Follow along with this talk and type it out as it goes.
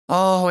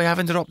Oh, we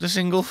haven't dropped a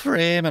single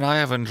frame, and I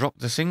haven't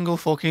dropped a single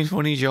fucking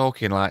funny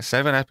joke in like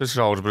 7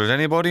 episodes, but has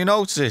anybody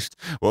noticed?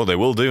 Well, they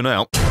will do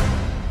now.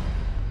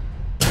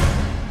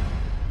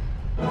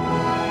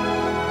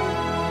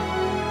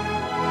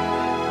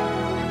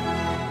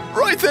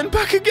 Right then,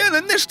 back again,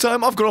 and this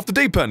time I've gone off the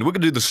deep end. We're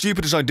gonna do the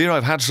stupidest idea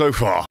I've had so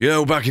far. You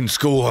know, back in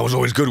school, I was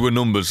always good with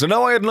numbers, so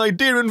now I had an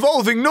idea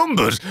involving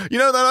numbers. You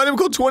know that item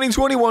called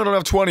 2020? Why not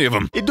have 20 of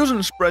them? It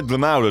doesn't spread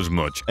them out as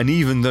much, and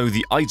even though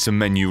the item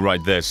menu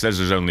right there says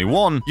there's only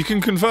one, you can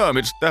confirm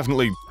it's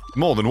definitely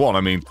more than one.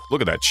 I mean,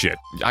 look at that shit.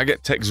 I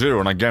get tech 0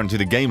 and I guarantee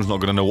the game's not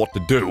gonna know what to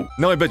do.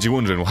 Now I bet you're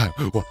wondering,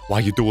 why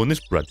are you doing this,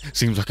 Brad?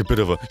 Seems like a bit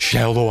of a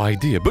shallow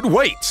idea, but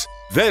wait!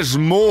 There's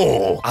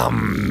more! A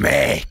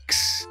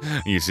mix!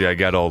 You see, I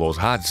got all those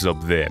hats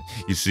up there.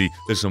 You see,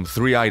 there's some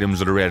 3 items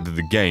that are added to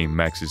the game.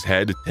 Max's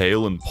head,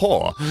 tail, and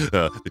paw.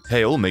 The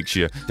tail makes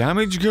your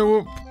damage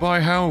go up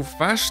by how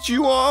fast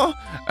you are.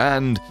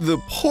 And the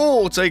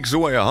paw takes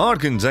away a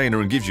hard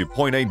container and gives you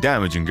 0.8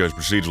 damage and goes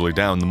procedurally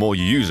down the more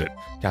you use it,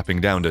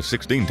 capping down to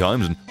 16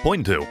 times and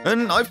 0.2.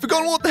 And I've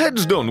forgotten what the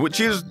head's done, which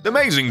is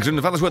amazing, because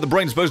in fact that's where the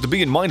brain's supposed to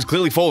be and mine's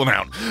clearly fallen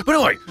out. But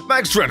anyway,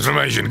 Max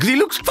transformation, because he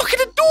looks fucking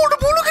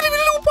adorable. Look at him,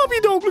 his little puppy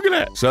dog, look at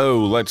that. So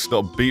let's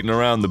stop beating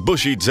around the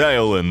bushy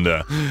tail and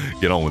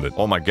get on with it.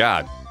 Oh my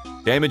god.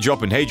 Damage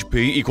up and HP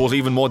equals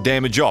even more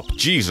damage up.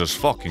 Jesus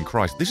fucking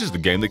Christ, this is the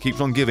game that keeps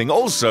on giving.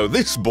 Also,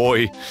 this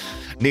boy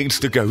needs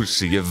to go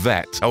see a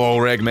vet. Hello,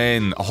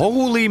 Regman.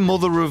 Holy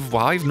mother of...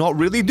 I've not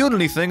really done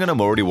anything and I'm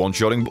already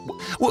one-shotting.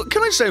 Well,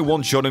 can I say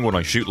one-shotting when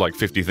I shoot like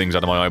 50 things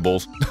out of my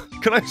eyeballs?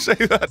 Can I say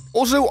that?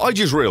 Also, I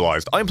just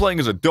realized I'm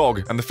playing as a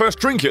dog and the first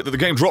trinket that the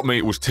game dropped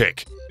me was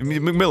tick.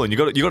 Mcmillen, you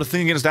got a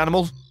thing against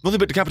animals? Nothing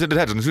but decapitated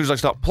heads, and as soon as I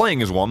start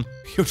playing as one,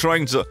 you're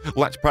trying to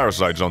latch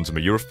parasites onto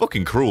me. You're a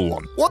fucking cruel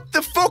one. What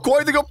the fuck? Why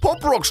have they got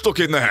pop rocks stuck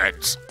in their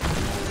heads?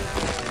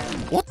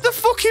 What the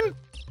fucking...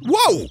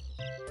 Whoa!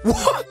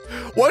 What?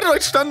 Why did I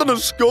stand on a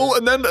skull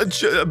and then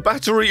a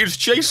battery is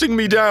chasing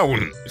me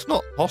down? It's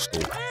not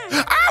hostile.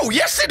 Ow!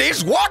 Yes, it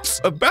is!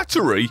 What? A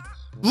battery?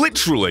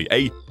 Literally,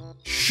 a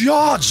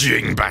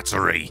charging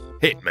battery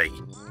hit me.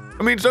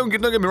 I mean, don't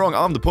get me wrong,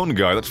 I'm the pun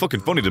guy, that's fucking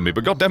funny to me,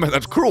 but goddammit,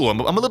 that's cruel,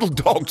 I'm a little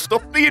dog,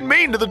 stop being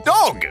mean to the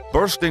dog!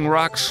 Bursting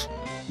rocks,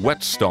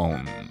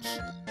 whetstones.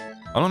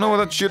 I don't know what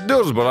that shit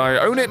does, but I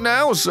own it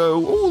now,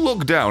 so... Oh,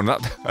 look down.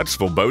 That's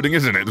foreboding,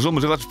 isn't it? It's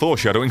almost like that's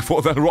foreshadowing for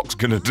what that rock's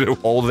gonna do.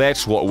 Oh,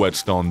 that's what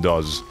whetstone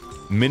does.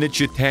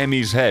 Miniature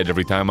Tammy's head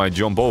every time I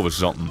jump over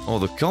something. Oh,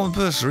 the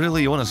compass?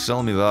 Really? You want to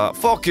sell me that?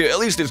 Fuck it, at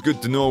least it's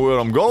good to know where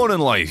I'm going in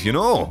life, you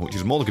know? Which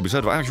is more than can be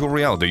said of actual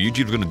reality.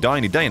 YouTube's gonna die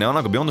any day now, and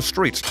I'm gonna be on the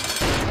streets.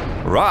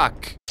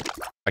 Rock.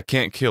 I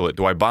can't kill it.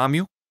 Do I bomb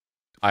you?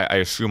 I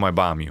assume I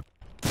bomb you.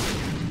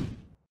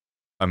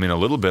 I mean, a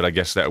little bit, I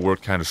guess that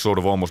worked kind of, sort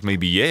of, almost,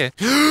 maybe, yeah.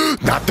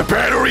 Not the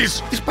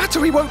batteries! This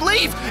battery won't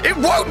leave! It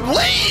won't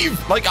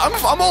leave! Like,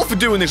 I'm all for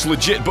doing this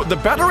legit, but the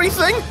battery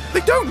thing?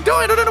 They don't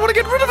die, and I don't know how to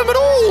get rid of them at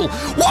all!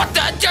 What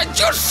the?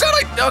 Just said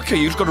I... Okay,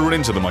 you just gotta run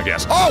into them, I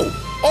guess.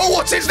 Oh! Oh,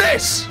 what is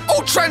this?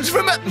 Oh,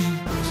 transformer...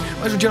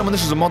 Ladies and gentlemen,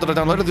 this is a mod that I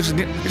downloaded. This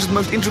is the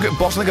most intricate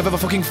boss I think I've ever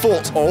fucking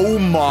fought. Oh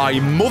my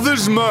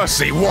mother's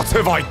mercy, what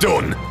have I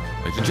done?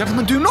 Ladies and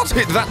gentlemen, do not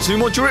hit that too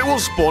much or it will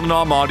spawn an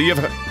armada of...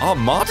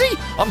 Armada?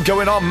 I'm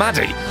going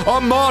Armady.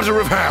 Armada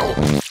of hell.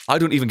 I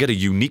don't even get a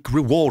unique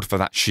reward for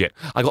that shit.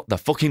 I got the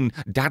fucking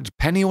dad's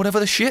penny or whatever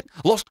the shit.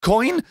 Lost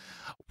coin?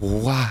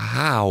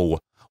 Wow.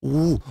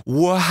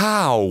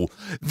 Wow.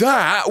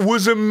 That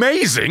was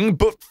amazing,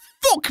 but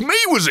fuck me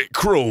was it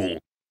cruel.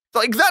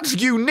 Like,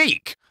 that's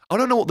unique. I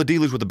don't know what the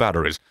deal is with the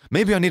batteries.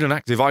 Maybe I need an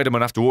active item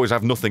and have to always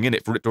have nothing in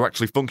it for it to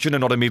actually function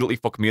and not immediately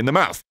fuck me in the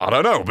mouth. I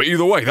don't know, but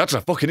either way, that's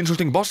a fucking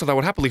interesting boss that I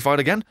would happily fight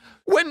again.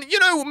 When, you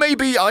know,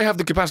 maybe I have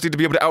the capacity to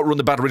be able to outrun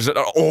the batteries that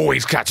are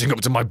always catching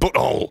up to my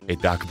butthole. Hey,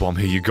 Dark Bomb,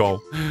 here you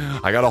go.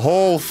 I got a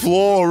whole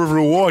floor of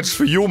rewards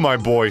for you, my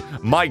boy.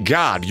 My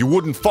god, you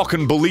wouldn't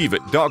fucking believe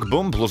it. Dark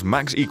Bomb plus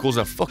Max equals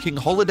a fucking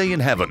holiday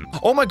in heaven.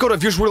 Oh my god, I've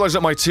just realized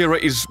that my tier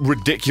rate is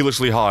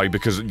ridiculously high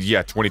because,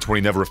 yeah,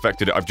 2020 never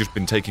affected it. I've just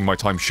been taking my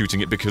time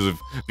shooting it because of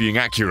being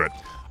accurate.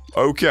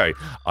 Okay,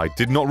 I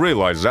did not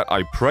realize that.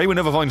 I pray we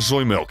never find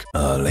soy milk.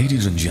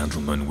 Ladies and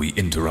gentlemen, we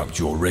interrupt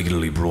your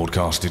regularly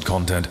broadcasted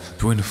content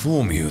to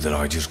inform you that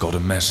I just got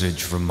a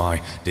message from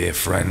my dear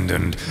friend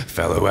and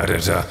fellow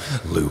editor,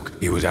 Luke.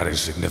 He was at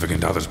his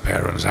significant other's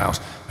parents'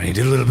 house, and he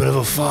did a little bit of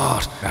a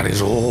fart. That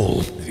is all.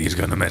 If he's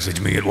gonna message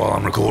me while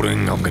I'm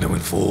recording, I'm gonna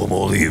inform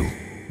all of you.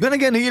 Then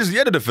again, he is the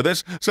editor for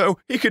this, so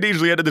he could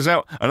easily edit this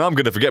out, and I'm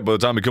gonna forget by the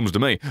time it comes to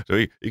me. So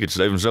he could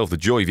save himself the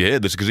joy if you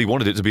heard this, because he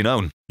wanted it to be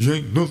known. You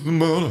ain't nothing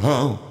but a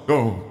hound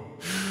dog,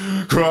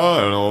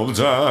 crying all the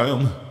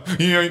time.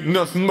 You ain't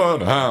nothing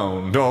but a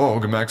hound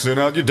dog, maxing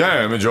out your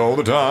damage all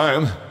the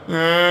time.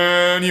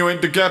 And you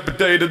ain't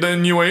decapitated,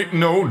 then you ain't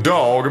no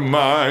dog of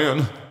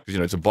mine. You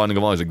know, it's a Binding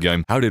of Isaac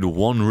game. How did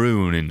one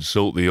rune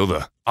insult the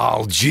other?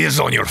 I'll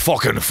jizz on your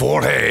fucking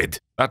forehead.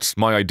 That's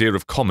my idea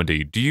of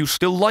comedy. Do you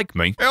still like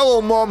me?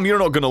 Hello, Mom. You're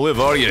not gonna live,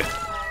 are you?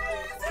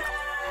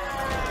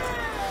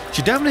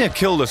 She damn near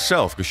killed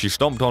herself because she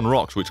stomped on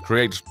rocks, which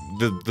creates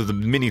the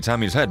mini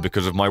Tammy's head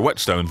because of my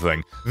whetstone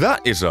thing.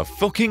 That is a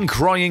fucking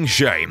crying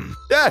shame.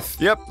 Death!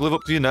 Yep, live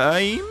up to your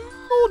name.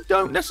 Or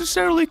don't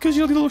necessarily, because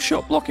you're a little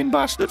shot-blocking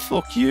bastard.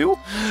 Fuck you.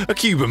 A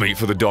cube of meat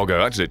for the doggo.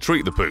 That's it.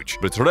 Treat the pooch.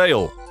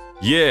 Betrayal.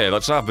 Yeah,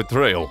 let's have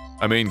betrayal.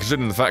 I mean,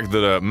 considering the fact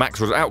that Max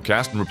was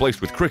outcast and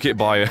replaced with cricket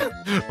by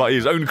by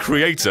his own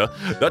creator,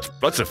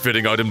 that's a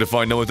fitting item to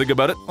find. No one think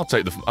about it. I'll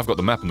take the. I've got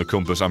the map and the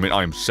compass. I mean,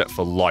 I'm set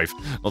for life.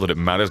 Not that it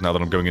matters now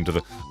that I'm going into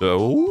the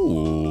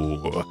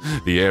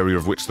area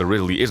of which there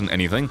really isn't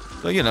anything.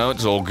 So you know,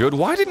 it's all good.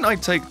 Why didn't I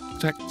take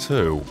Tech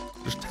 2?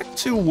 Does Tech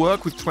 2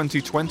 work with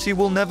 2020?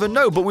 We'll never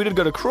know. But we did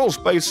go to crawl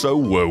space, so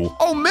whoa.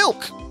 Oh,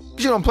 milk.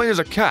 You know, I'm playing as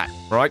a cat,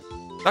 right?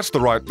 That's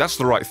the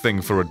right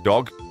thing for a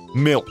dog.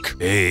 Milk.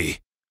 Hey,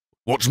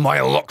 what's my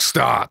lock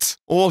start?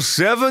 Or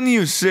 7,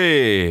 you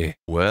say?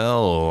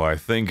 Well, I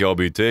think I'll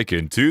be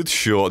taking tooth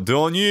shot,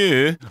 don't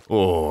you?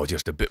 Oh,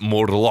 just a bit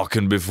more lock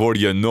and before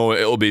you know it,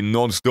 it'll be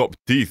non-stop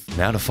teeth.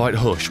 Now to fight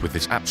Hush with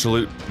this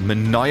absolute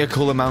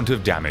maniacal amount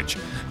of damage.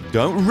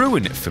 Don't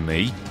ruin it for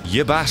me,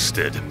 you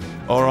bastard.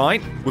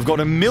 Alright, we've got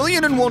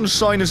 1,000,001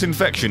 sinus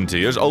infection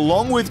tears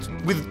along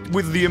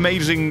with the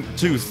amazing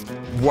tooth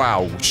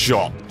wow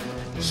shot.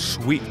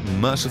 Sweet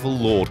merciful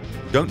lord.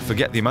 Don't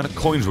forget the amount of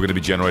coins we're going to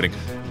be generating.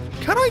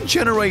 Can I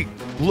generate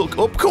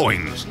look-up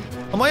coins?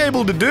 Am I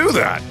able to do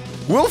that?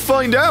 We'll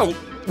find out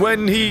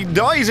when he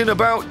dies in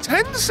about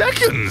 10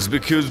 seconds,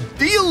 because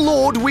dear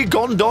lord, we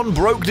gone don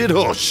broke did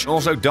Hush.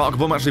 Also,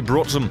 Darkbum actually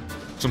brought some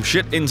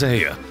shit into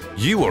here.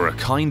 You are a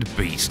kind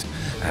beast.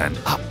 And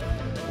up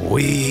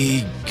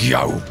we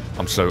go.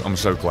 I'm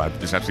so glad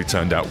this actually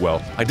turned out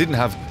well. I didn't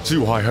have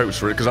too high hopes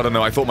for it because I don't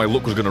know, I thought my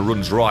luck was going to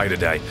run dry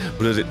today.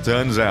 But as it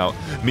turns out,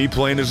 me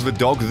playing as the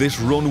dog, this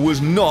run was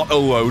not a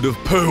load of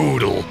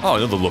poodle. Oh,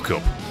 another look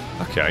up.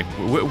 Okay,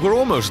 we're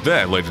almost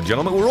there, ladies and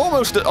gentlemen. We're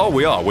almost at... Oh,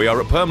 we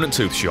are at Permanent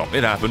Tooth Shop.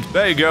 It happened.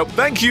 There you go.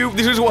 Thank you.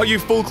 This is why you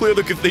full clear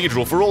the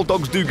cathedral, for all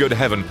dogs do go to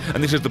heaven,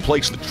 and this is the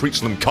place that treats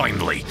them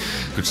kindly.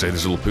 Could say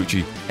this little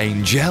poochie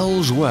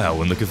angels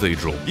well in the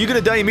cathedral. You gonna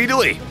die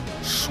immediately?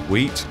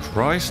 Sweet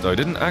Christ, I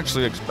didn't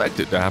actually expect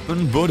it to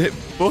happen, but it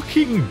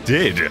fucking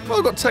did. Well,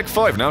 I've got Tech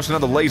 5 now, so now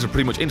the laser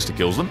pretty much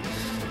insta-kills them.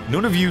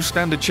 None of you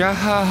stand a chance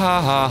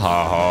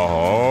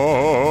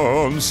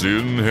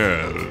in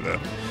hell.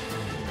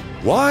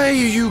 Why are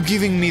you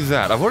giving me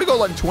that? I've already got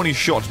like 20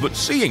 shots, but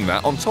seeing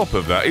that on top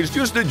of that is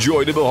just a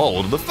joy to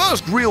behold. The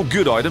first real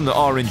good item that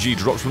RNG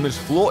drops from this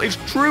floor is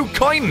true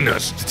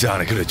kindness.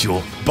 Titanic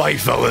ritual. Bye,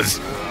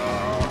 fellas.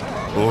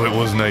 Oh, it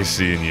was nice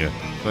seeing you.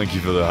 Thank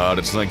you for the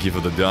hearts, thank you for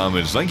the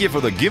damage, thank you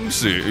for the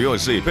gimpsy. You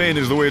always see, pain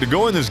is the way to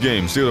go in this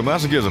game,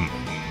 sadomasochism.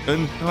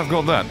 And I've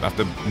got that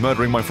after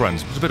murdering my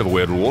friends. It's a bit of a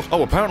weird reward.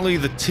 Oh, apparently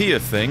the tier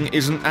thing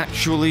isn't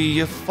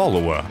actually a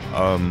follower.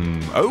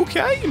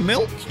 Okay,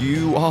 Milk,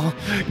 you are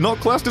not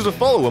classed as a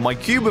follower. My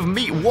cube of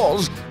meat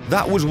was.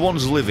 That was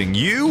once living.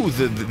 You,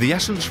 the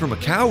essence from a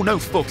cow? No,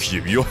 fuck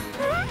you.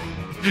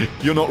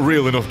 You're not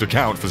real enough to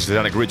count for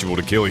satanic ritual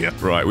to kill you.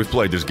 Right, we've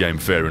played this game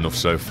fair enough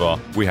so far.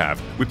 We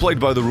have. We played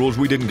by the rules,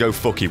 we didn't go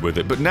fucky with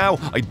it, but now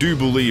I do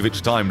believe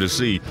it's time to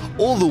see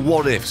all the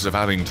what-ifs of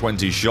having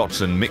 20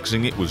 shots and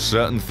mixing it with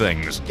certain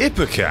things.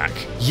 Ipecac.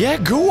 Yeah,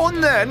 go on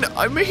then.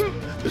 I mean,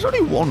 there's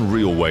only one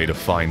real way to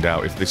find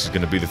out if this is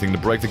going to be the thing to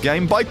break the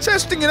game, by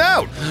testing it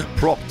out.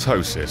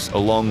 Proptosis,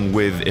 along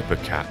with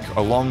Ipecac,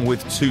 along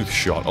with Tooth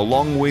Shot,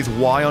 along with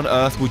why on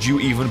earth would you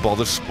even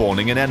bother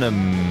spawning an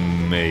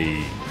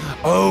enemy?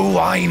 Oh,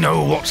 I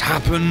know what's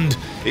happened.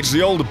 It's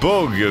the old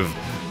bug of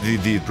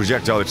the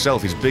projectile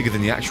itself is bigger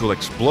than the actual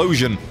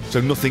explosion, so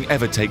nothing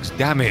ever takes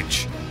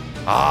damage.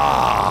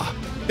 Ah,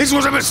 this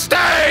was a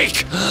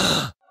mistake!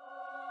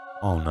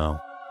 Oh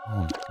no.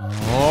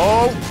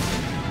 Oh.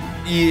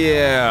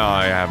 Yeah,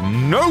 I have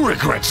no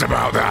regrets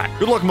about that.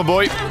 Good luck, my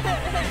boy.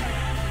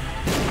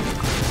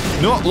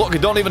 No, look,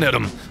 don't even hit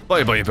him.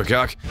 Bye-bye,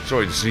 Ipecac.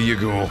 Sorry to see you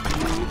go.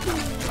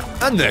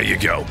 And there you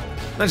go.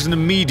 That's an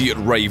immediate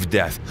rave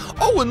death.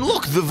 Oh, and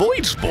look, the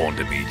void spawned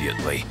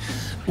immediately.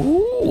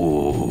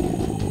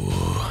 Ooh.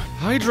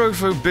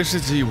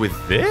 Hydrophobicity with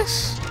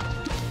this?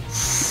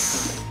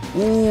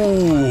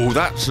 Ooh,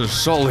 that's a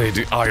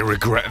solid I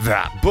regret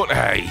that. But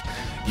hey,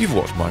 you've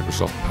watched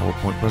Microsoft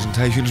PowerPoint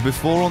presentations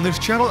before on this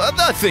channel,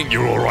 and I think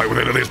you're alright with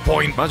it at this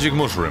point. Magic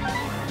Mushroom.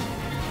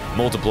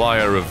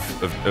 Multiplier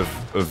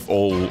of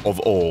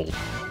all.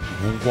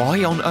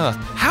 Why on earth?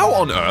 How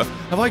on earth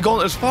have I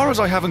gone as far as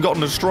I haven't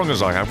gotten as strong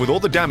as I have with all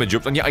the damage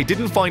up, and yet I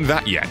didn't find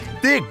that yet?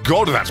 Dear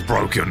God, that's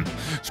broken.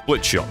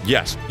 Split shot.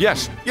 Yes.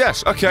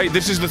 Okay,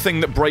 this is the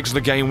thing that breaks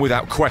the game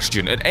without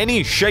question. At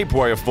any shape,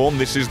 way, or form,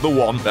 this is the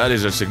one. That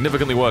is a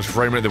significantly worse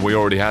frame rate than we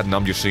already had, and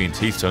I'm just seeing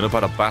teeth turn up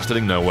out of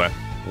bastarding nowhere.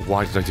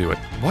 Why did I do it?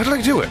 Why did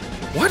I do it?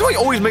 Why do I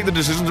always make the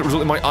decisions that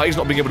result in my eyes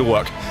not being able to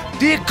work?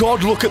 Dear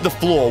God, look at the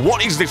floor.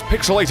 What is this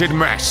pixelated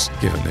mess?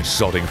 Given this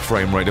sodding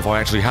frame rate, if I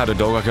actually had a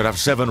dog, I could have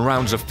 7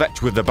 rounds of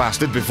fetch with the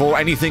bastard before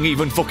anything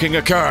even fucking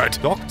occurred.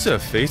 Dr.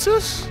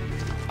 Fetus?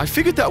 I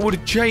figured that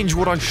would change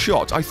what I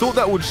shot. I thought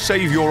that would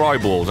save your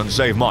eyeballs and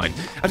save mine.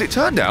 As it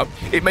turned out,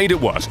 it made it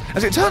worse.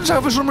 As it turns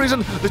out, for some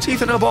reason, the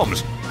teeth are no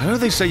bombs. I know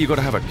they say you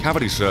gotta have a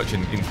cavity search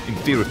in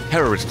fear of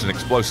terrorists and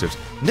explosives.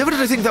 Never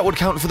did I think that would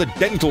count for the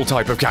dental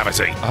type of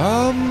cavity.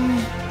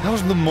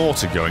 How's the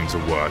mortar going to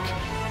work?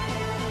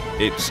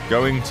 It's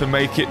going to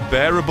make it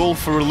bearable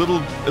for a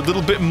little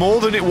bit more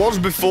than it was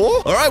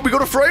before? Alright, we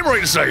got a frame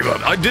rate saver.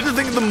 I didn't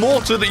think the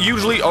mortar that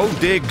usually, oh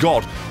dear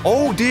god,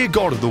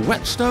 the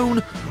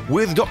whetstone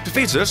with Dr.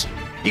 Fetus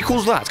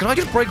equals that. Can I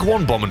just break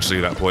one bomb and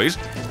see that, please?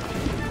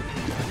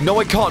 No,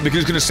 I can't, because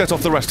it's going to set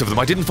off the rest of them.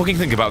 I didn't fucking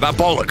think about that.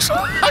 Bollocks.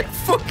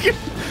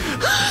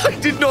 I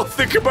did not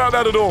think about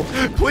that at all.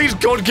 Please,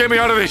 God, get me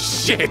out of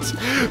this shit.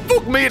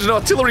 Fuck me, it's an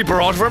artillery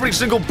barrage for every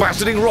single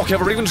bastarding rock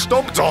ever even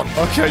stomped on.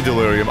 Okay,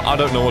 Delirium, I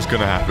don't know what's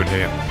going to happen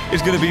here.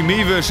 It's going to be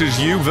me versus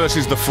you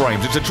versus the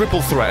frames. It's a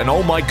triple threat, and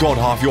oh my god,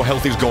 half your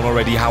health is gone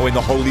already. How in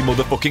the holy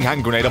motherfucking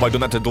hand grenade have I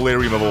done that to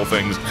Delirium of all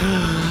things?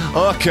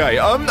 Okay,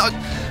 I'm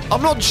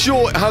not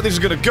sure how this is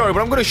going to go,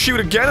 but I'm going to shoot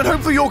again, and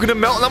hopefully you're going to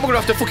melt, and then we're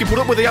going to have to fucking put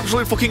up with the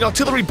absolute fucking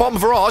artillery bomb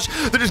barrage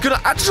that is going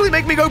to actually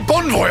make me go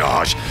bon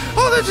voyage.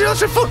 Oh,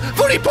 that's a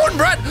funny pun,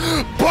 Brett.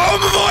 Bon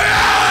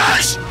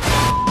voyage!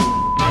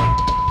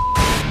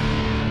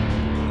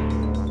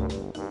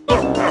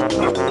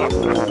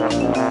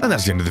 And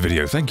that's the end of the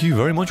video. Thank you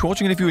very much for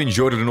watching, and if you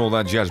enjoyed it and all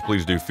that jazz,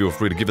 please do feel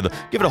free to give it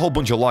a whole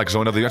bunch of likes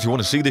so I know that you actually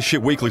want to see this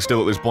shit weekly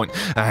still at this point.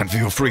 And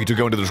feel free to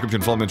go into the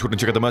description, follow me on Twitter, and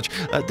check out the merch.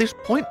 At this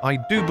point, I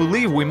do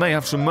believe we may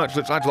have some merch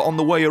that's either on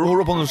the way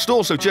or up on the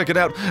store, so check it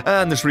out.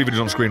 And there's 3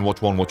 videos on screen.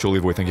 Watch one, watch all,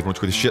 either way. Thank you very much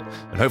for this shit,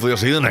 and hopefully I'll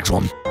see you in the next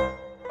one.